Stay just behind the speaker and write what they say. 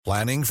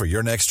Planning for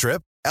your next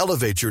trip?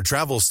 Elevate your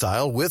travel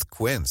style with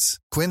Quince.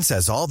 Quince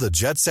has all the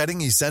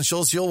jet-setting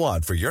essentials you'll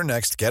want for your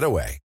next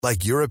getaway,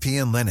 like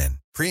European linen,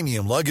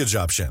 premium luggage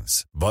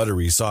options,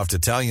 buttery soft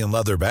Italian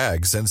leather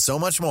bags, and so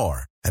much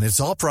more. And it's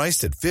all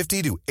priced at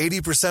 50 to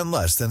 80%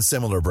 less than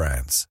similar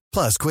brands.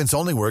 Plus, Quince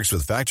only works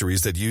with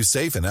factories that use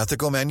safe and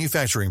ethical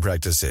manufacturing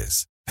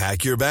practices.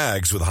 Pack your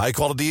bags with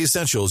high-quality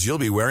essentials you'll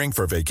be wearing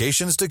for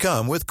vacations to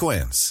come with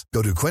Quince.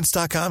 Go to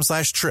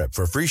quince.com/trip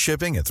for free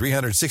shipping and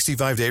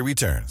 365-day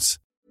returns.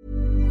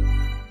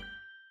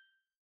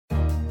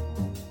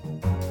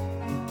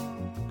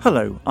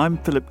 Hello, I'm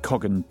Philip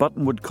Coggan,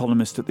 Buttonwood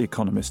columnist at The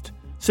Economist,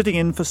 sitting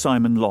in for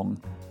Simon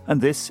Long,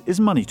 and this is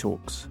Money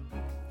Talks.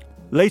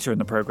 Later in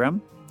the programme,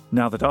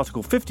 now that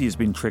Article 50 has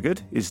been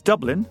triggered, is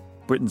Dublin,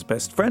 Britain's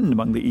best friend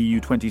among the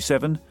EU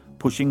 27,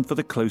 pushing for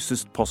the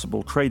closest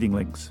possible trading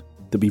links.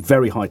 There'd be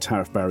very high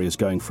tariff barriers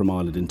going from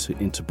Ireland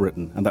into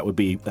Britain, and that would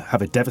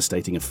have a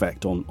devastating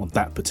effect on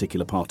that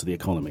particular part of the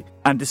economy.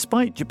 And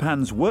despite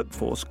Japan's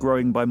workforce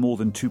growing by more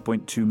than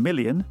 2.2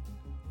 million,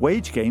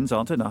 wage gains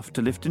aren't enough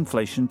to lift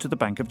inflation to the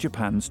Bank of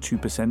Japan's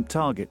 2%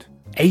 target.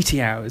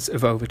 80 hours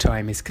of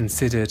overtime is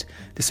considered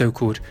the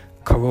so-called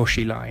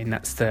karoshi line.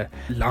 That's the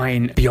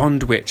line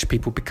beyond which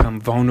people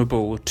become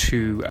vulnerable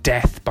to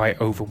death by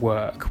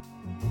overwork.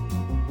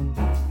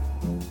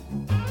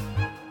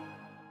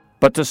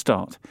 But to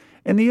start,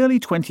 in the early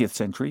 20th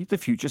century, the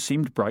future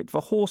seemed bright for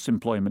horse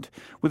employment.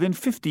 Within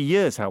 50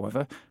 years,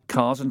 however,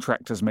 cars and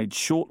tractors made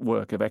short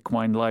work of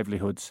equine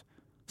livelihoods.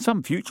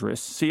 Some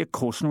futurists see a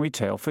cautionary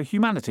tale for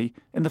humanity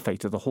in the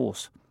fate of the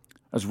horse.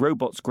 As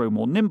robots grow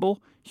more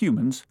nimble,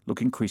 humans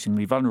look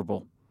increasingly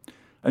vulnerable.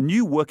 A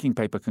new working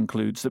paper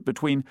concludes that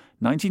between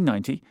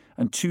 1990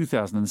 and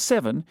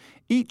 2007,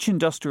 each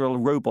industrial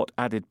robot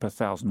added per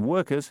 1,000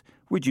 workers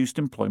reduced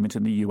employment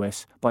in the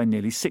US by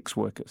nearly 6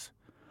 workers.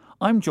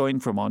 I'm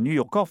joined from our New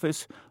York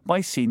office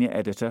by senior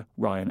editor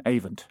Ryan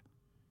Avent.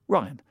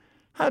 Ryan,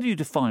 how do you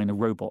define a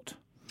robot?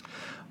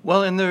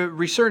 Well, in the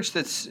research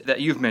that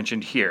you've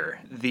mentioned here,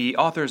 the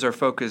authors are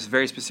focused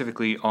very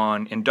specifically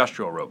on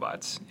industrial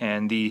robots.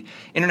 And the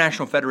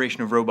International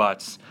Federation of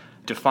Robots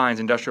defines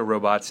industrial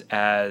robots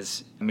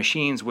as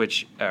machines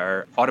which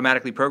are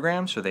automatically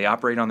programmed, so they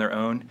operate on their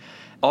own.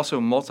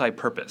 Also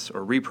multi-purpose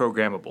or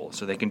reprogrammable,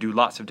 so they can do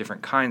lots of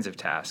different kinds of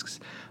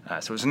tasks.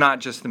 So it's not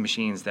just the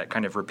machines that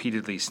kind of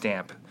repeatedly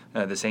stamp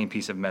the same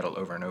piece of metal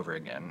over and over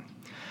again.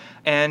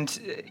 And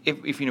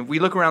if we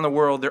look around the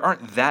world, there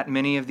aren't that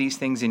many of these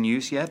things in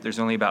use yet. There's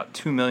only about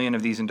 2 million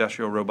of these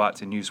industrial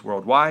robots in use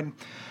worldwide,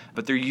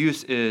 but their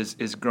use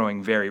is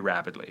growing very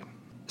rapidly.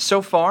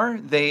 So far,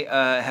 they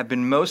have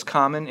been most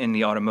common in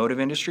the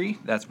automotive industry.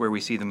 That's where we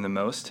see them the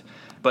most.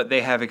 But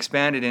they have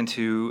expanded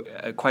into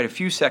quite a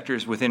few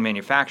sectors within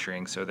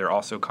manufacturing. So they're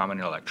also common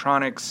in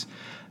electronics,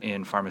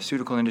 in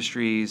pharmaceutical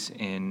industries,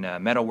 in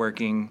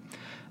metalworking.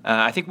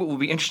 I think what will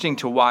be interesting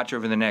to watch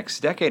over the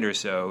next decade or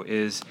so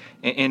is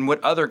in what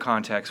other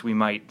contexts we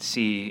might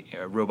see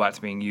robots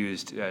being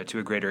used to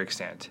a greater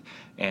extent.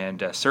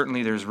 And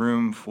certainly there's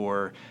room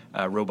for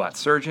robot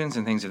surgeons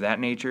and things of that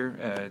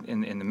nature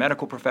in the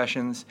medical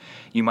professions.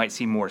 You might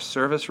see more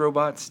service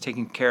robots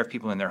taking care of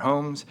people in their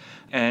homes.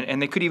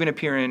 And they could even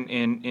appear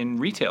in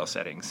retail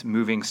settings,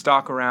 moving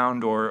stock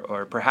around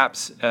or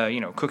perhaps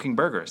cooking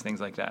burgers,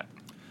 things like that.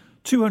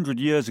 200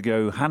 years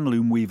ago,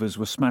 handloom weavers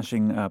were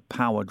smashing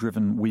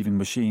power-driven weaving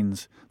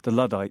machines, the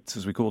Luddites,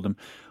 as we call them.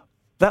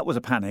 That was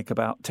a panic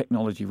about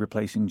technology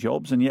replacing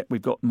jobs, and yet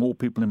we've got more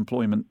people in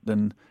employment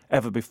than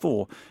ever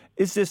before.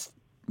 Is this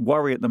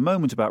worry at the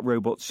moment about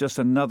robots just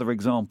another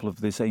example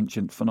of this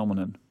ancient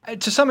phenomenon?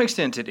 To some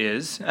extent it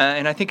is,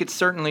 and I think it's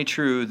certainly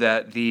true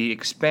that the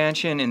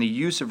expansion in the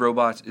use of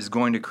robots is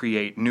going to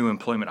create new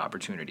employment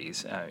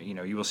opportunities.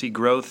 You will see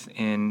growth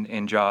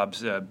in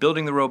jobs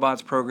building the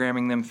robots,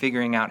 programming them,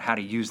 figuring out how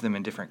to use them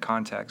in different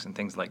contexts and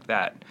things like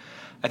that.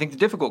 I think the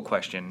difficult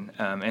question,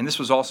 and this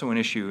was also an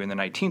issue in the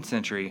 19th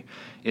century,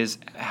 is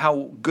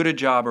how good a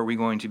job are we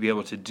going to be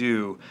able to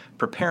do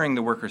preparing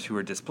the workers who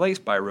are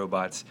displaced by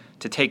robots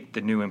to take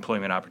the new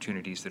employment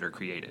opportunities that are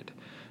created.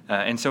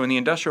 And so in the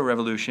Industrial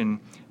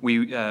Revolution,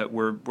 we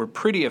were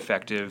pretty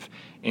effective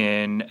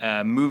in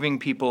moving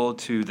people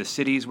to the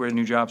cities where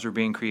new jobs were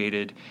being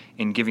created,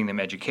 in giving them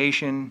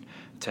education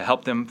to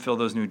help them fill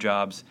those new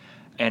jobs,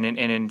 and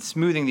in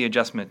smoothing the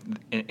adjustment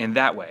in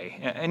that way.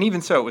 And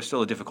even so, it was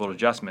still a difficult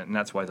adjustment, and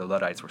that's why the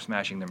Luddites were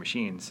smashing their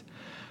machines.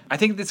 I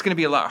think it's going to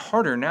be a lot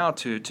harder now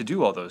to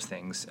do all those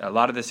things. A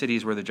lot of the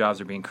cities where the jobs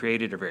are being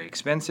created are very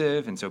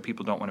expensive, and so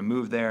people don't want to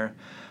move there.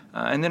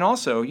 And then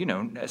also,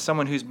 as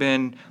someone who's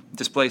been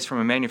displaced from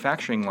a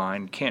manufacturing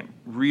line can't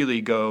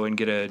really go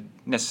and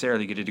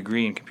necessarily get a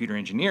degree in computer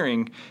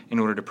engineering in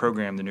order to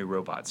program the new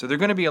robots. So there are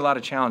going to be a lot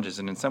of challenges,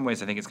 and in some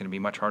ways I think it's going to be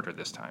much harder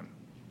this time.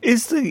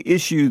 Is the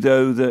issue,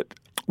 though, that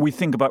we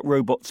think about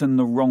robots in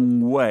the wrong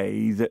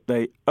way, that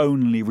they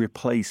only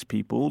replace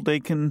people? They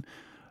can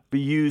be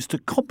used to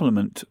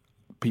complement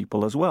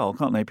people as well,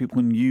 can't they? People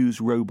can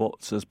use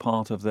robots as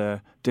part of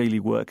their daily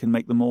work and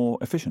make them more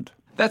efficient.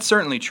 That's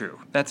certainly true.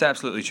 That's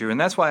absolutely true. And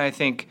that's why I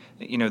think,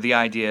 the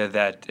idea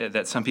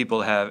that some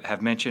people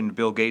have mentioned,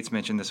 Bill Gates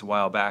mentioned this a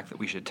while back, that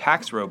we should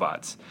tax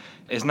robots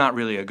is not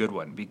really a good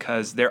one,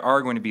 because there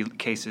are going to be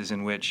cases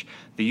in which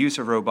the use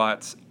of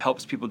robots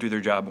helps people do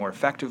their job more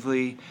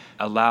effectively,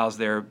 allows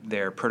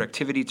their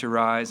productivity to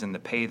rise and the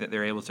pay that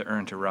they're able to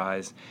earn to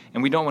rise.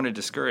 And we don't want to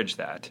discourage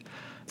that.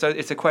 So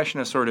it's a question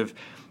of sort of,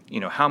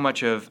 how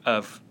much of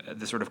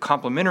the sort of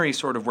complementary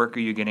sort of work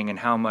are you getting, and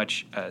how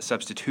much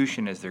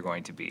substitution is there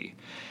going to be?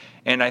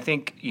 And I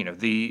think,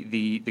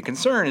 the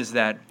concern is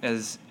that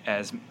as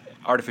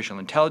artificial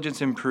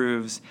intelligence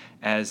improves,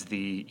 as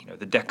the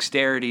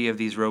dexterity of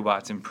these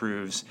robots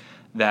improves,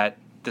 that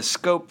the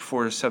scope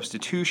for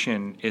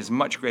substitution is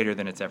much greater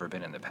than it's ever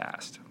been in the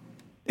past.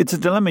 It's a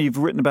dilemma you've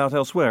written about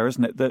elsewhere,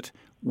 isn't it? That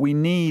we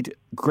need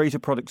greater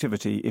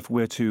productivity if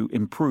we're to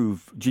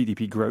improve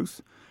GDP growth.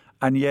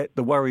 And yet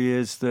the worry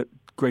is that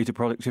greater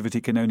productivity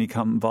can only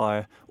come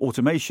via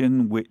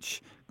automation, which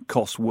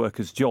costs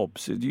workers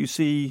jobs. Do you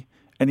see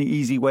any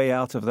easy way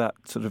out of that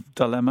sort of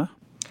dilemma?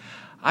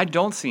 I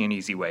don't see an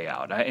easy way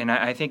out, and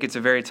I think it's a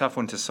very tough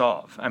one to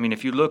solve. I mean,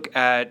 if you look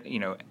at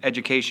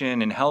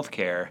education and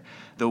healthcare,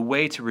 the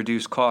way to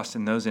reduce costs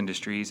in those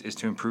industries is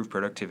to improve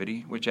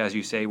productivity, which, as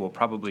you say, will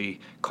probably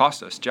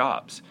cost us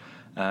jobs.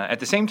 At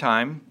the same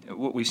time,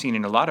 what we've seen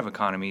in a lot of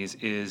economies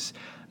is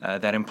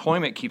that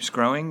employment keeps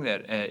growing,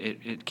 that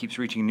it keeps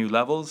reaching new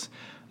levels.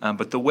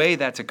 But the way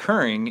that's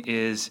occurring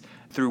is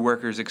through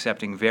workers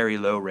accepting very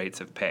low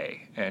rates of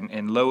pay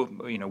and low,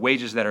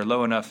 wages that are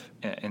low enough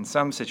in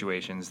some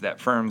situations that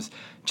firms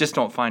just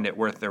don't find it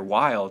worth their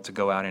while to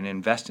go out and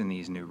invest in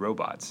these new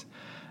robots.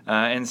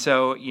 And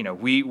so,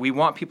 we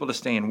want people to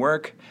stay in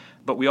work,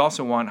 but we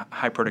also want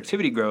high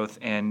productivity growth.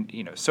 And,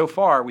 so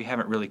far we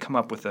haven't really come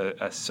up with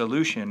a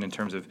solution in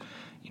terms of,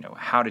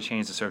 how to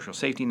change the social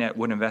safety net,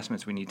 what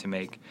investments we need to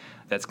make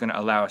that's going to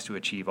allow us to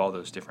achieve all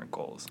those different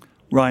goals.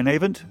 Ryan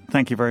Avent,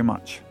 thank you very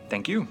much.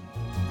 Thank you.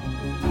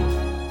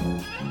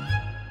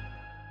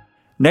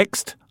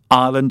 Next,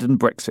 Ireland and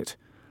Brexit.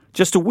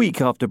 Just a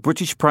week after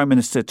British Prime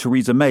Minister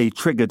Theresa May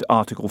triggered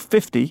Article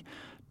 50,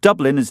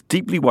 Dublin is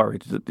deeply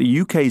worried that the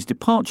UK's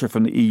departure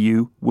from the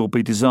EU will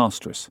be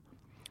disastrous.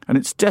 And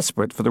it's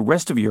desperate for the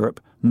rest of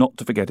Europe not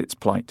to forget its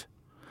plight.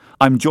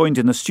 I'm joined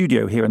in the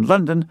studio here in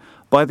London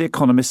by The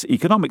Economist's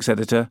economics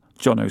editor,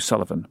 John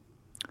O'Sullivan.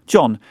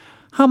 John,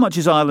 how much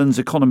is Ireland's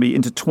economy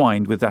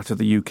intertwined with that of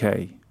the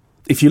UK?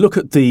 If you look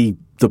at the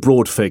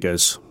broad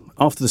figures,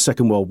 after the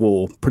Second World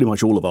War, pretty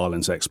much all of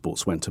Ireland's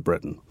exports went to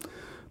Britain.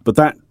 But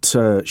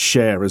that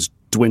share has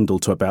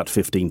dwindled to about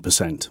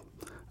 15%.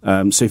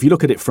 So if you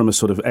look at it from a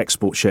sort of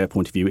export share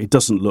point of view, it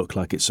doesn't look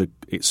like it's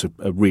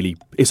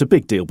a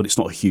big deal, but it's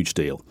not a huge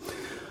deal.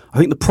 I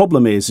think the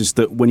problem is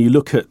that when you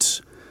look at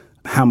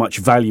how much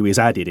value is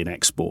added in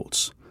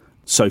exports,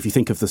 so if you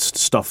think of the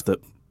stuff that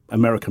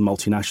American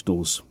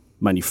multinationals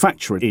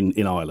manufacture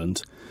in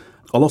Ireland,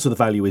 a lot of the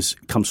value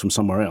comes from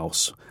somewhere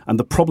else. And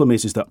the problem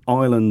is that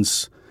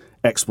Ireland's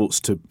exports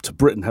to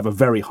Britain have a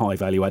very high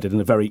value added and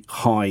a very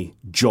high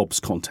jobs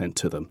content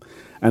to them,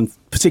 and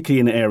particularly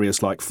in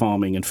areas like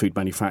farming and food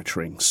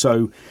manufacturing.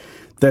 So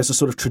there's a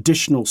sort of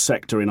traditional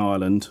sector in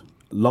Ireland,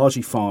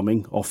 largely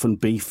farming, often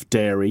beef,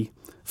 dairy,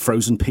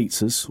 frozen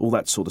pizzas, all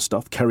that sort of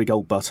stuff,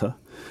 Kerrygold butter,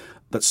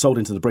 that's sold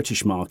into the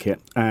British market.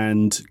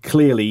 And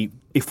clearly,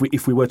 if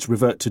we were to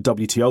revert to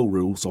WTO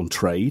rules on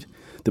trade,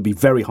 there'd be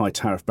very high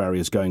tariff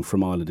barriers going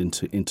from Ireland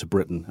into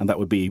Britain, and that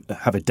would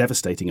have a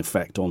devastating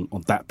effect on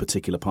that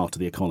particular part of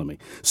the economy.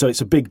 So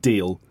it's a big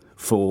deal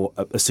for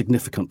a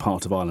significant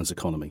part of Ireland's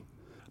economy.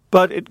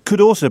 But it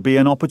could also be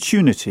an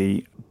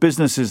opportunity.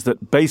 Businesses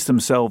that base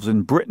themselves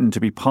in Britain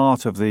to be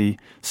part of the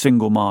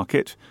single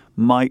market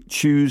might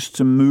choose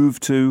to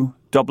move to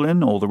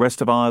Dublin or the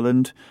rest of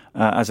Ireland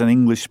as an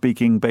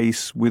English-speaking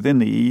base within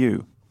the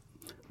EU.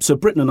 So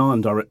Britain and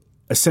Ireland are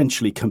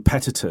essentially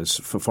competitors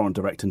for foreign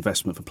direct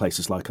investment for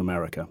places like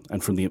America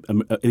and from the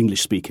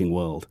English-speaking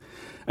world.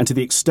 And to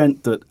the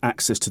extent that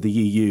access to the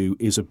EU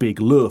is a big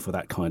lure for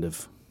that kind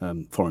of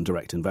foreign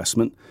direct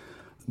investment,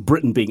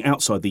 Britain being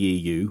outside the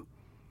EU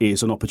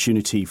is an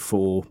opportunity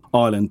for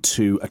Ireland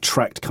to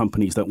attract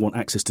companies that want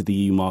access to the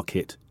EU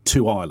market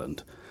to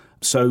Ireland.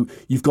 So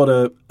you've got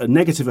a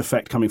negative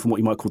effect coming from what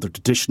you might call the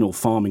traditional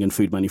farming and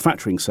food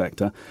manufacturing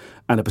sector,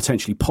 and a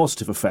potentially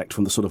positive effect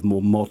from the sort of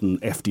more modern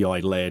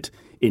FDI-led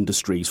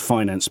industries,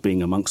 finance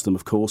being amongst them,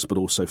 of course, but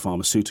also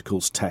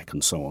pharmaceuticals, tech,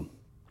 and so on.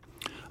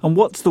 And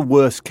what's the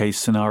worst-case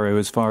scenario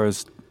as far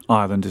as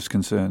Ireland is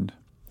concerned?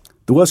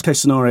 The worst-case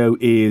scenario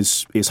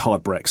is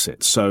hard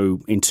Brexit.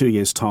 So in 2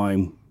 years'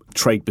 time,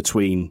 trade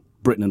between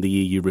Britain and the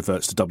EU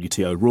reverts to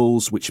WTO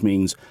rules, which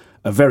means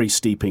a very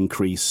steep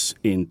increase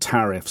in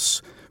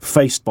tariffs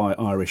faced by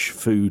Irish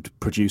food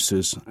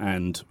producers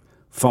and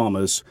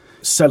farmers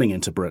selling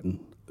into Britain.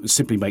 It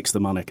simply makes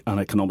them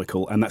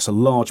uneconomical, and that's a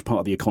large part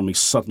of the economy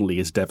suddenly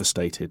is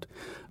devastated.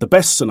 The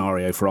best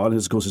scenario for Ireland,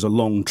 of course, is a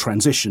long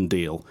transition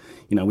deal.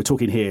 We're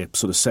talking here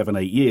sort of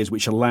 7-8 years,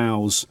 which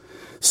allows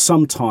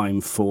some time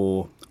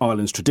for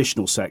Ireland's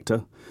traditional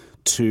sector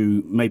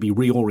to maybe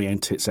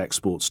reorient its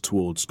exports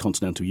towards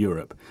continental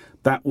Europe,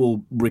 that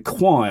will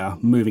require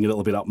moving a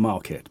little bit up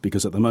market,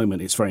 because at the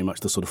moment it's very much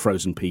the sort of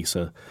frozen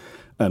pizza,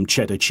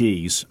 cheddar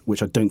cheese,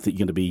 which I don't think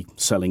you're going to be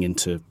selling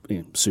into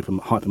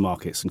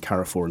hypermarkets and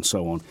Carrefour and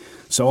so on.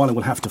 So Ireland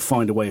will have to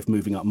find a way of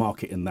moving up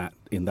market in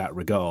that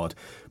regard.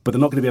 But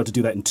they're not going to be able to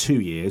do that in 2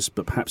 years,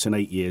 but perhaps in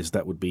 8 years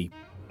that would be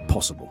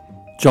possible.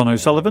 John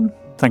O'Sullivan,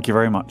 thank you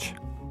very much.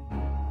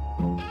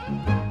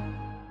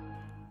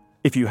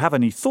 If you have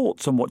any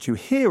thoughts on what you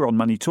hear on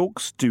Money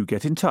Talks, do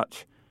get in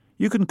touch.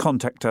 You can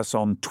contact us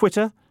on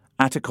Twitter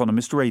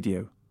 @Economist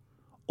Radio,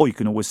 or you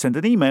can always send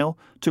an email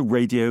to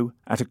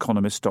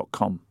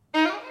radio@economist.com.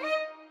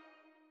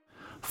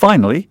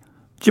 Finally,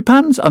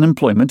 Japan's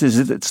unemployment is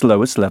at its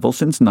lowest level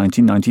since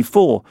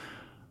 1994.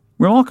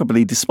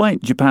 Remarkably,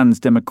 despite Japan's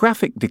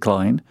demographic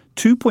decline,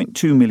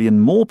 2.2 million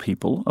more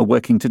people are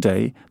working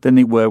today than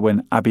they were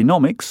when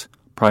Abenomics,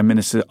 Prime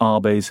Minister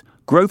Abe's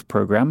growth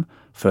programme,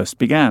 first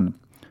began.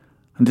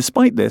 And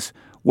despite this,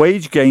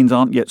 wage gains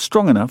aren't yet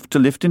strong enough to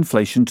lift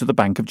inflation to the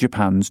Bank of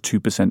Japan's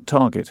 2%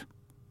 target.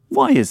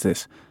 Why is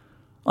this?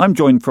 I'm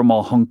joined from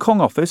our Hong Kong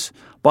office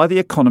by The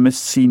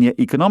Economist's senior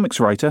economics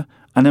writer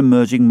and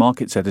emerging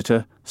markets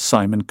editor,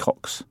 Simon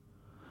Cox.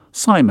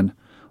 Simon,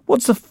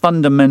 what's the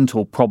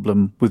fundamental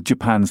problem with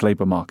Japan's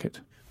labour market?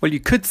 Well, you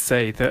could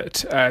say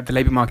that the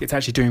labour market's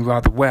actually doing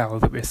rather well,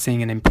 that we're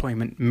seeing an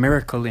employment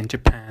miracle in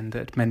Japan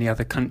that many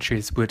other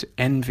countries would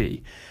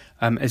envy.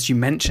 As you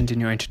mentioned in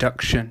your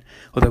introduction,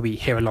 although we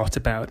hear a lot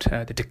about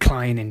the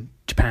decline in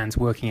Japan's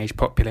working age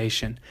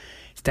population,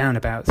 it's down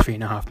about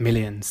 3.5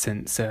 million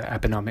since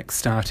Abenomics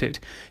started.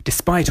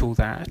 Despite all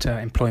that,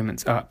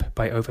 employment's up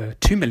by over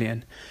 2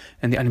 million,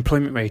 and the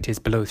unemployment rate is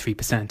below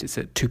 3%. It's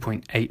at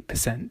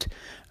 2.8%.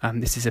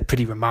 This is a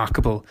pretty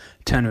remarkable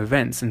turn of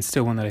events, and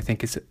still one that I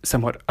think is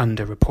somewhat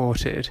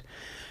underreported.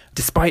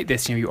 Despite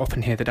this, you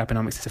often hear that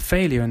Abenomics is a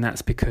failure, and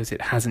that's because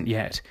it hasn't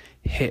yet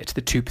hit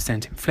the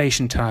 2%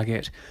 inflation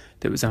target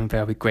that was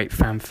unveiled with great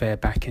fanfare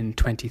back in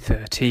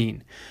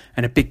 2013.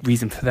 And a big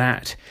reason for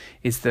that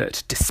is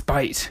that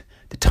despite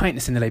the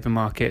tightness in the labour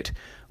market,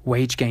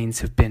 wage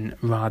gains have been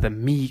rather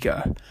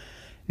meagre.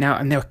 Now,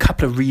 and there are a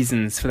couple of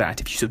reasons for that.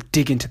 If you sort of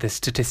dig into the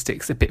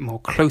statistics a bit more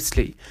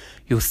closely,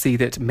 you'll see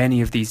that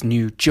many of these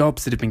new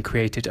jobs that have been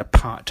created are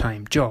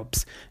part-time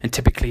jobs, and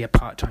typically a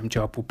part-time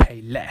job will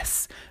pay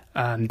less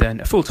than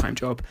a full-time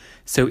job.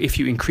 So if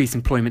you increase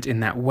employment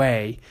in that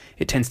way,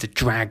 it tends to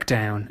drag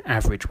down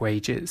average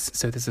wages.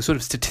 So there's a sort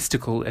of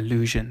statistical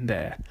illusion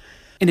there.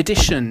 In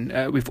addition,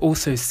 we've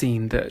also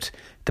seen that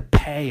the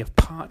pay of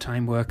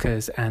part-time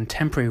workers and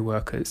temporary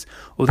workers,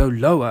 although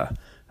lower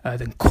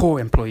than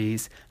core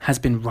employees, has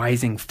been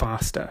rising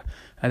faster.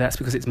 That's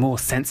because it's more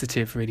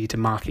sensitive really to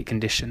market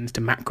conditions,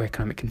 to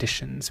macroeconomic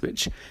conditions,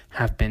 which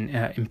have been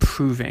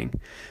improving.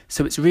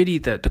 So it's really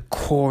the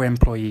core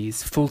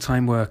employees,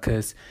 full-time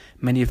workers,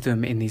 many of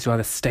them in these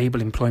rather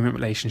stable employment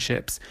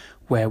relationships,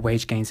 where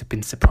wage gains have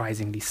been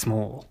surprisingly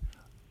small.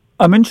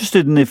 I'm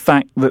interested in the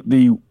fact that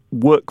the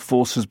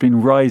workforce has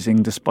been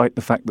rising despite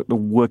the fact that the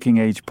working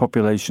age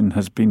population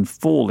has been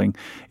falling.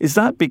 Is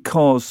that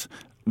because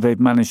they've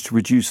managed to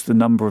reduce the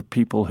number of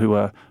people who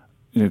are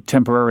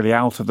temporarily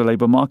out of the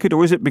labour market,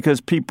 or is it because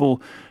people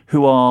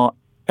who are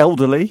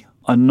elderly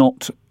are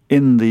not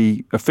in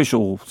the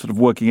official sort of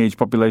working age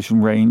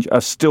population range are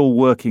still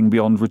working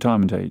beyond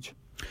retirement age?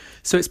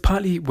 So it's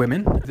partly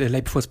women. The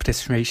labour force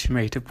participation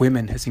rate of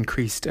women has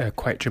increased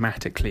quite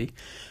dramatically.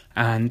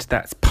 And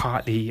that's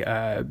partly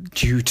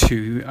due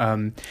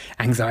to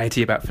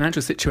anxiety about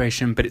financial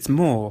situation, but it's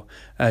more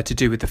to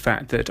do with the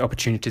fact that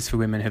opportunities for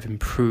women have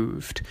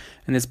improved.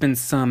 And there's been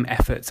some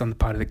efforts on the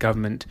part of the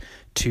government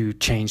to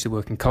change the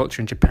working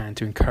culture in Japan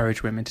to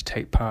encourage women to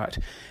take part.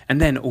 And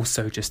then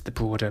also just the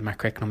broader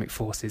macroeconomic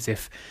forces.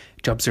 If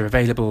jobs are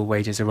available,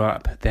 wages are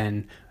up,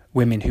 then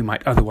women who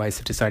might otherwise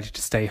have decided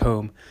to stay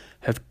home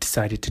have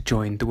decided to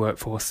join the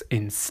workforce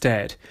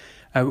instead.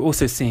 We're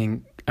also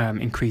seeing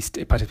increased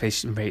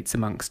participation rates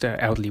amongst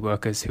elderly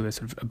workers who are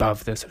sort of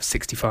above the sort of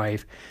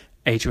 65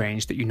 age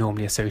range that you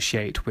normally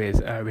associate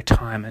with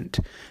retirement.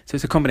 So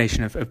it's a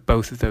combination of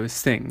both of those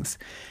things.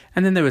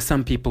 And then there were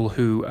some people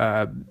who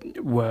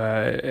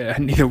were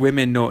neither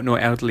women nor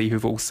elderly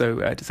who've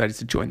also decided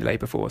to join the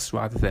labour force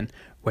rather than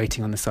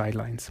waiting on the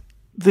sidelines.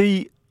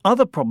 The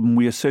other problem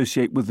we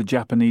associate with the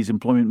Japanese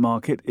employment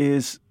market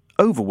is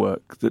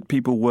overwork, that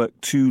people work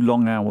too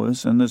long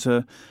hours, and there's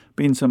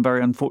been some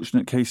very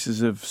unfortunate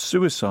cases of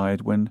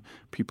suicide when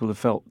people have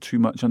felt too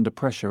much under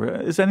pressure.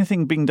 Is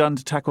anything being done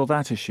to tackle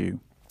that issue?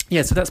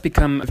 Yeah, so that's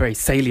become a very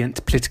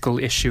salient political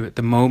issue at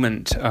the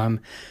moment.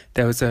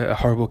 There was a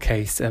horrible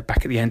case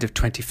back at the end of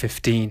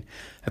 2015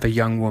 of a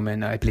young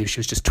woman, I believe she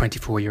was just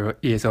 24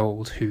 years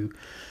old, who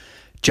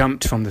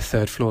jumped from the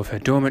third floor of her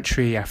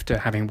dormitory after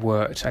having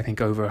worked, I think,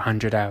 over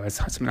 100 hours,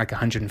 something like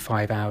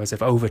 105 hours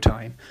of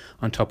overtime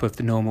on top of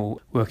the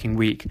normal working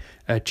week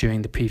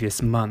during the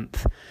previous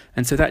month.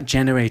 And so that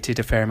generated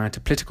a fair amount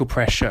of political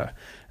pressure.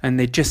 And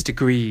they just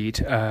agreed,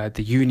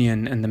 the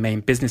union and the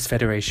main business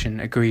federation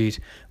agreed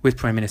with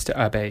Prime Minister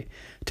Abe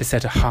to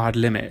set a hard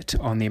limit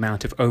on the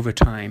amount of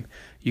overtime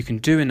you can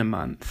do in a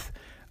month.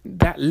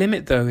 That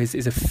limit, though,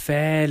 is a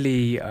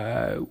fairly,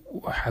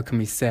 how can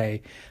we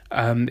say,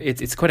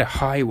 it's quite a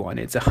high one.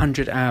 It's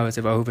 100 hours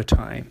of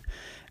overtime.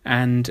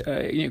 And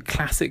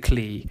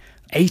classically,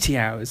 80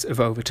 hours of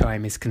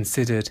overtime is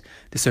considered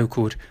the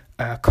so-called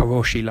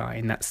karoshi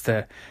line. That's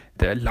the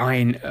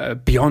line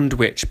beyond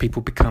which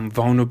people become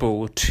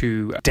vulnerable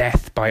to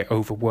death by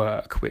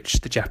overwork, which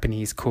the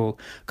Japanese call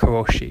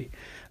karoshi.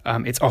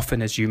 It's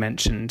often, as you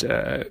mentioned,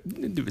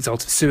 the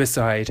result of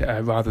suicide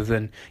rather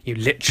than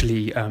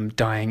literally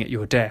dying at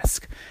your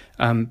desk.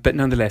 But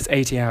nonetheless,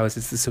 80 hours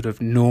is the sort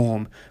of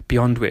norm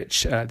beyond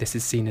which this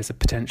is seen as a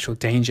potential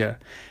danger.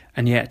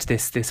 And yet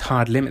this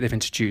hard limit they've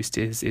introduced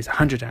is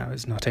 100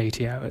 hours, not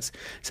 80 hours.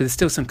 So there's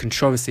still some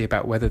controversy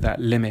about whether that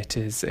limit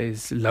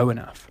is low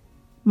enough.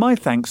 My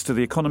thanks to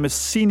The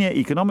Economist's senior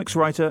economics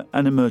writer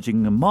and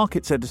emerging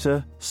markets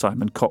editor,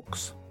 Simon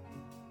Cox.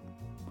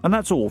 And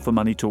that's all for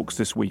Money Talks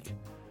this week.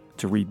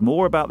 To read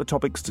more about the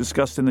topics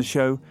discussed in the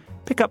show,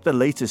 pick up the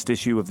latest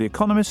issue of The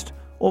Economist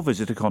or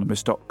visit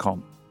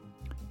economist.com.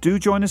 Do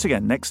join us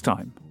again next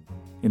time.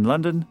 In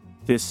London,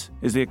 this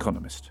is The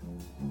Economist.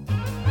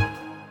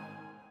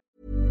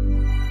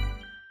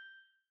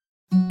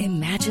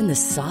 Imagine the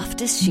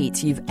softest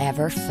sheets you've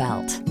ever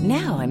felt.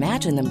 Now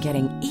imagine them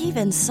getting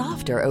even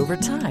softer over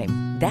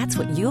time. That's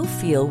what you'll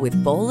feel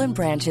with Boll &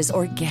 Branch's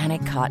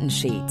organic cotton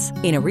sheets.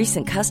 In a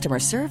recent customer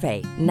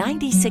survey,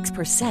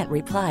 96%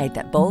 replied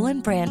that Boll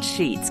 & Branch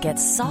sheets get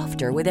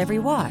softer with every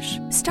wash.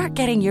 Start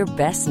getting your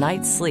best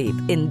night's sleep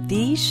in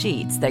these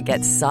sheets that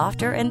get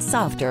softer and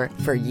softer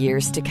for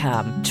years to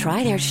come.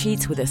 Try their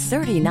sheets with a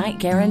 30-night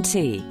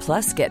guarantee.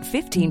 Plus, get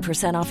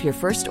 15% off your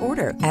first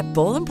order at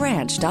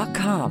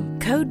bollandbranch.com.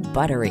 Code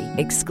BUTTERY.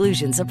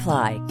 Exclusions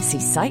apply. See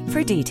site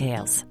for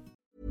details.